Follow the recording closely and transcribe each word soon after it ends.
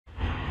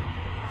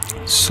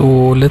So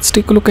let's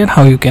take a look at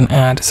how you can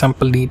add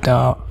sample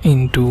data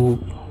into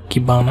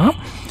Kibana.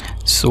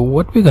 So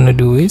what we're going to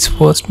do is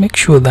first make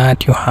sure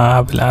that you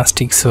have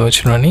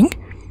Elasticsearch running.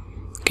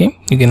 Okay,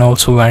 you can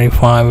also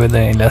verify whether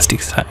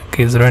Elasticsearch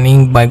is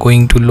running by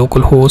going to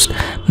localhost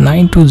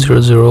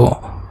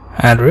 9200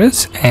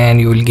 address, and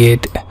you will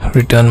get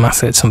return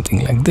message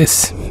something like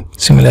this.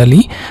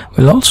 Similarly,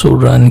 we'll also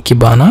run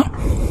Kibana,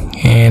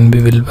 and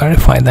we will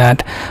verify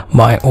that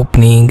by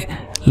opening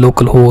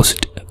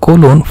localhost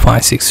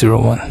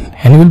 :5601,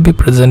 and you will be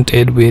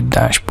presented with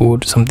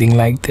dashboard something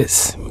like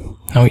this.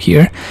 Now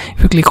here,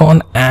 if you click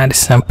on add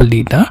sample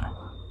data,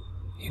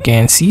 you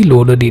can see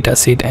loader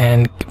dataset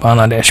and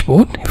Kibana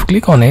dashboard. If you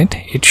click on it,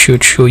 it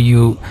should show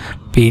you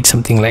page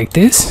something like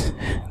this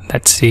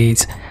that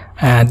says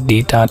add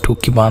data to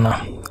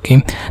Kibana.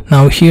 Okay,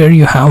 now here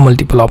you have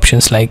multiple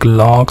options like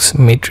logs,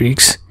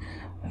 metrics,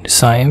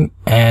 design,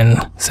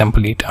 and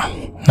sample data.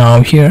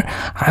 Now here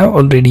I have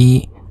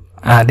already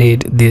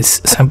added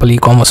this sample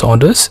e-commerce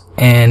orders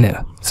and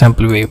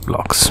sample web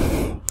blocks.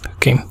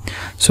 Okay,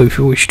 so if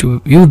you wish to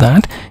view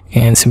that,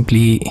 you can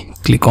simply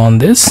click on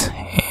this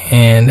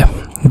and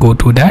go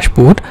to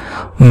dashboard,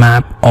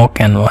 map, or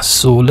canvas.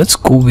 So let's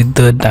go with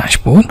the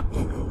dashboard.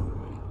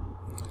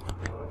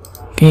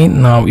 Okay,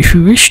 now if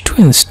you wish to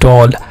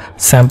install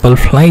sample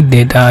flight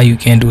data, you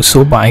can do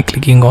so by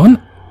clicking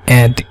on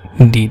add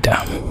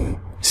data.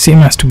 Same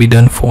has to be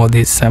done for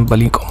this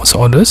sample e-commerce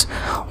orders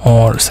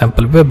or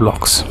sample web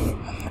blocks.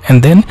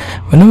 And then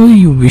whenever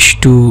you wish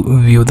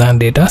to view that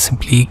data,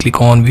 simply click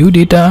on view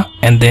data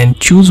and then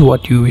choose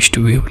what you wish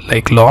to view,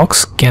 like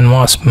logs,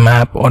 canvas,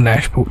 map, or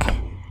dashboard.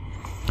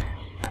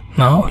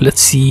 Now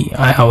let's see,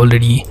 I have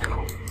already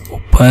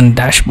opened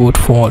dashboard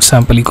for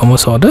sample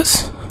e-commerce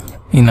orders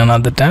in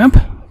another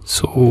tab.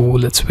 So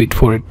let's wait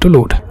for it to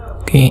load.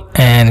 Okay,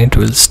 and it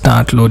will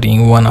start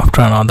loading one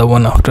after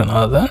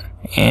another,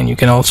 and you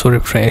can also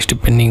refresh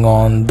depending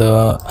on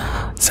the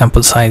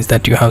sample size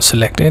that you have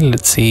selected.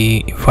 Let's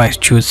see if I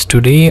choose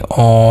today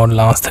or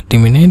last 30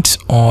 minutes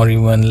or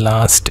even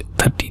last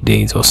 30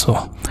 days or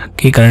so.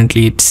 Okay,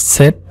 currently it's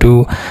set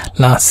to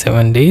last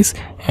 7 days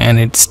and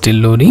it's still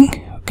loading.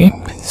 Okay,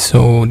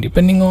 so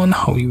depending on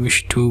how you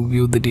wish to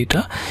view the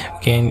data, you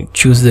can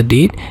choose the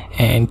date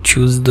and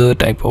choose the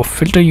type of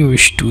filter you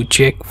wish to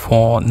check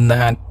for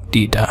that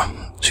data.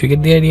 So you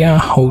get the idea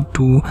how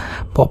to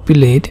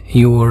populate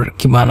your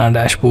Kibana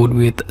dashboard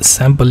with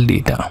sample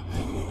data.